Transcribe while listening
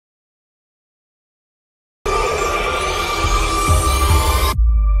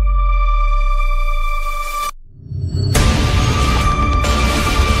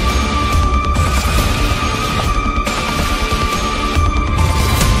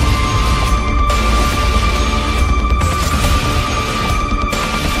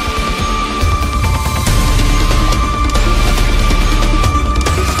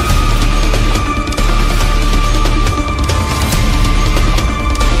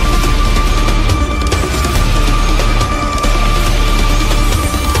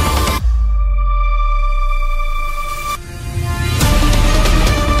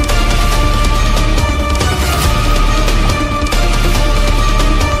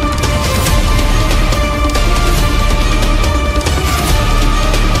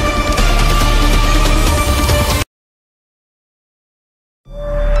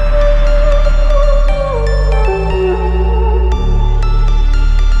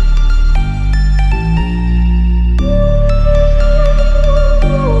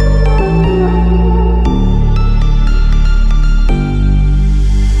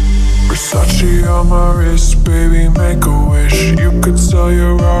my wrist, baby, make a wish. You could sell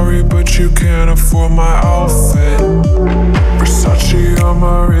your Rari, but you can't afford my outfit. Versace on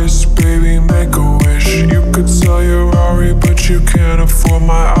my wrist, baby, make a wish. You could sell your Rari, but you can't afford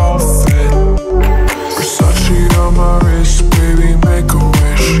my outfit. Versace on my wrist, baby, make a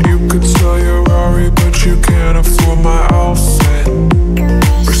wish. You could sell your Rari, but you can't afford my outfit.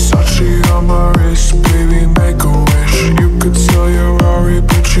 Versace on my wrist, baby, make a wish. You could sell your Rari,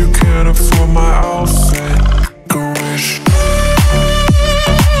 but you can't afford my outfit. Go wish. Go wish.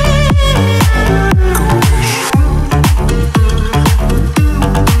 Go wish.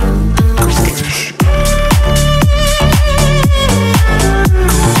 Go wish.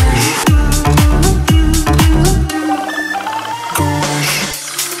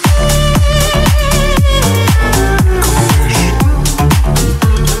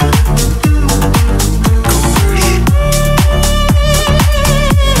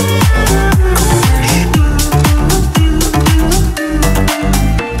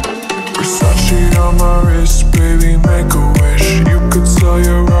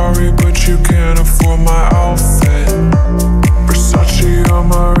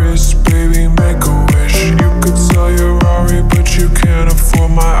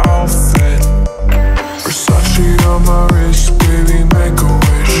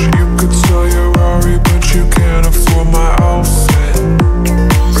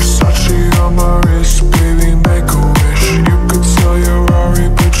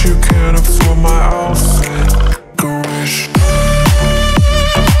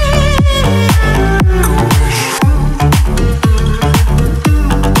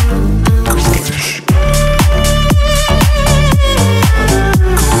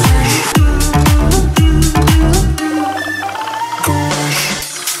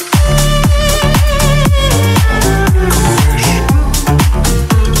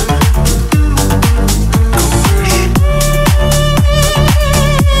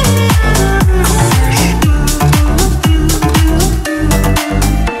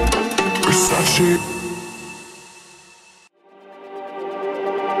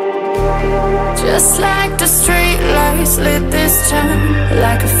 Just like the street lights lit this town,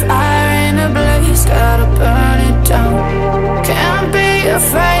 like a fire in a blaze, gotta burn it down. Can't be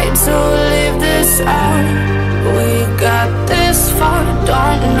afraid to leave this out. We got this far,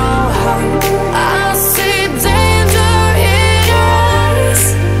 don't know how. I see danger in your eyes.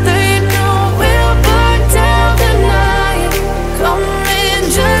 They know we'll burn down the night. Coming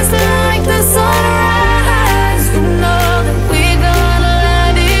just like the sunrise. You know that we gonna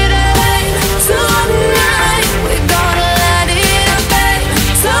let it rain. Tonight we gonna let it rain.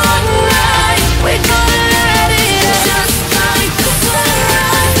 Tonight we gonna let it rain. Just like the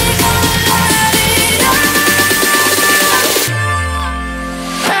sunrise, we gonna let it rain.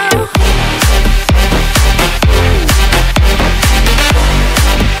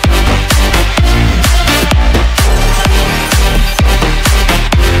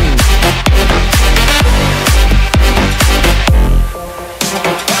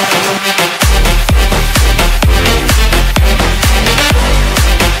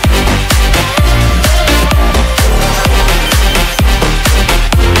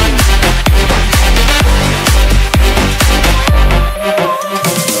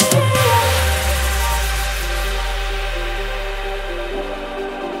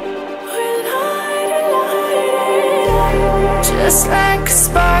 Just like a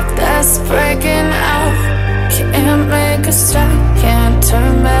spark that's breaking out. Can't make a stop, can't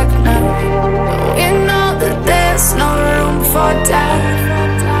turn back now. We know that there's no room for doubt.